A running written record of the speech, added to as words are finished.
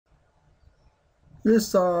Let's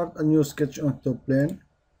start a new sketch on top plane,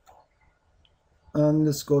 and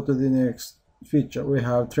let's go to the next feature. We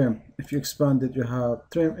have trim. If you expand it, you have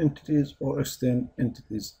trim entities or extend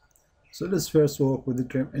entities. So let's first work with the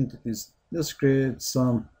trim entities. Let's create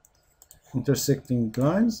some intersecting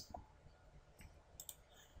lines.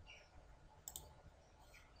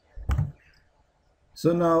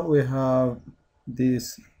 So now we have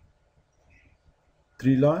these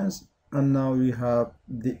three lines, and now we have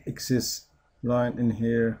the excess line in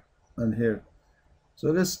here and here. So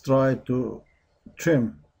let's try to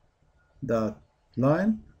trim that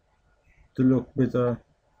line to look better.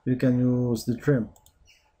 We can use the trim.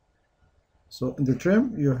 So in the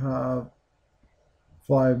trim you have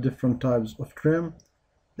 5 different types of trim.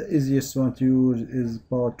 The easiest one to use is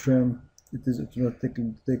power trim. It is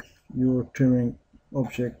automatically detect your trimming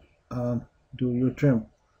object and do your trim.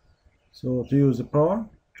 So to use the power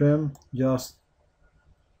trim, just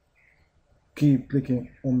keep clicking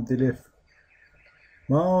on the left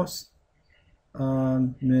mouse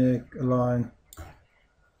and make a line.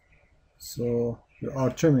 So you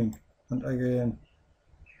are trimming, and again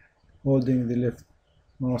holding the left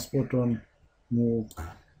mouse button, move,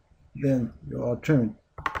 then you are trimming.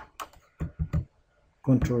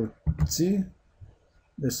 Control C.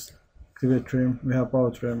 Let's activate trim. We have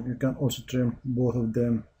power trim. You can also trim both of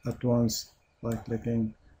them at once by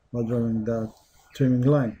clicking or drawing that trimming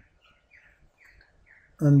line.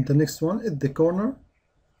 And the next one is the corner.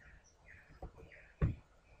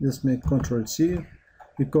 Let's make Control C.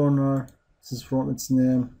 The corner, this is from its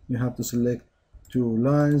name. You have to select 2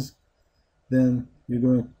 lines, then you're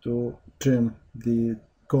going to trim the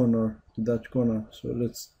corner to that corner. So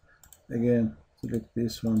let's again select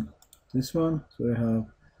this one, so we have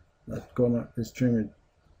that corner is trimmed.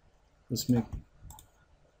 Let's make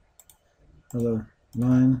another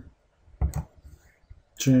line,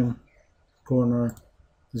 trim corner,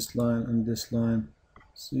 this line and this line.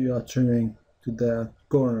 So you are trimming to that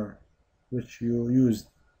corner which you used.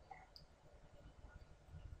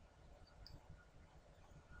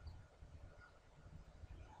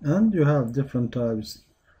 And you have different types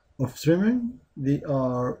of trimming. They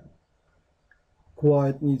are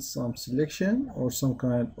quite need some selection or some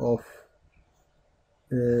kind of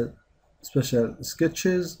special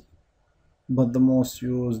sketches, but the most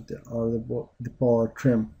used are the power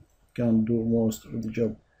trim. Can do most of the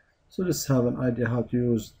job. So let's have an idea how to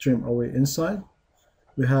use trim away inside.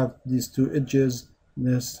 We have these 2 edges.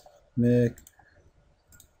 Let's make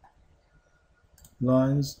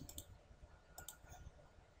lines.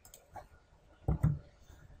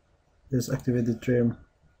 Let's activate the trim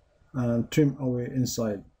and trim away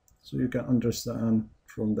inside, so you can understand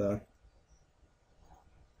from that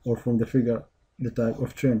or from the figure the type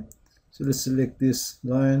of trim. So let's select this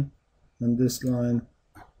line and this line.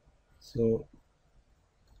 So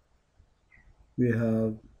we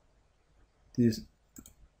have this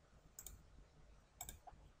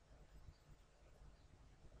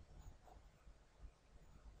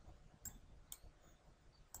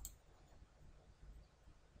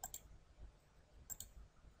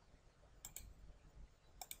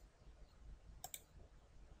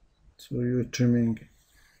so you're trimming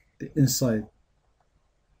the inside.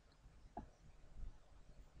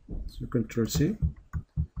 So Control C.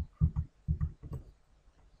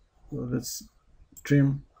 So let's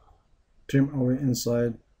trim away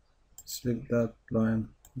inside. Select that line,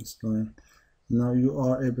 this line. Now you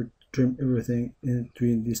are able to trim everything in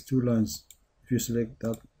between these 2 lines if you select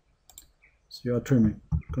that. So you are trimming.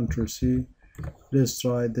 Control C. Let's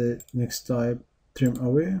try the next type, trim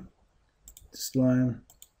away. This line,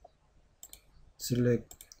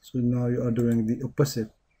 select. So now you are doing the opposite,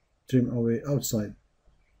 trim away outside.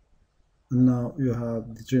 And now you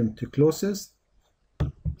have the trim to closest.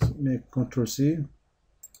 So make Control C,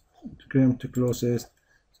 trim to closest.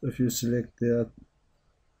 So if you select that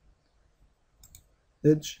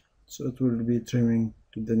edge, so it will be trimming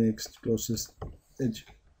to the next closest edge.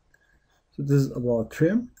 So this is about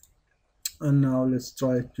trim. And now let's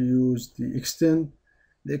try to use the extend.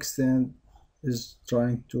 The extend is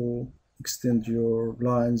trying to extend your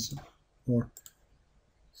lines more.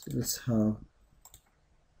 So let's have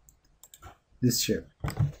this shape,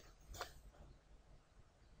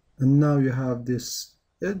 and now you have this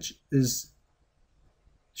edge is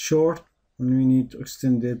short and we need to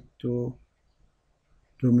extend it to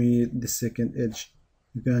meet the second edge.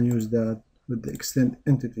 You can use that with the extend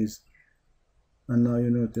entities, and now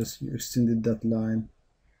you notice you extended that line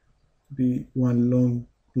to be one long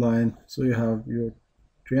line. So you have your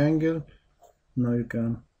triangle. Now you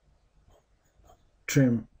can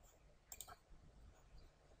trim,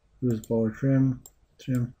 use power trim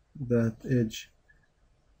that edge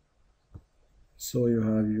So you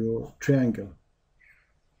have your triangle.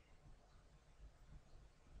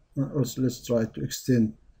 And also let's try to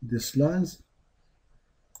extend these lines.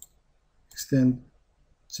 Extend,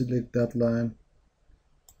 select that line,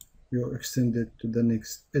 you extend it to the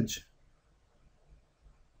next edge,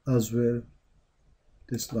 as well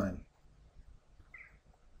this line.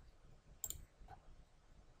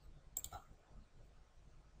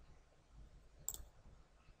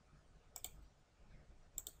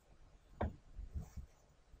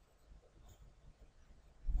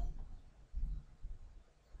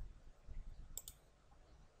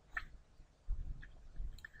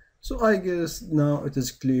 So I guess now it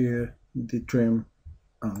is clear the trim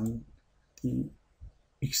and the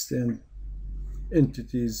extend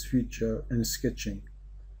entities feature in sketching.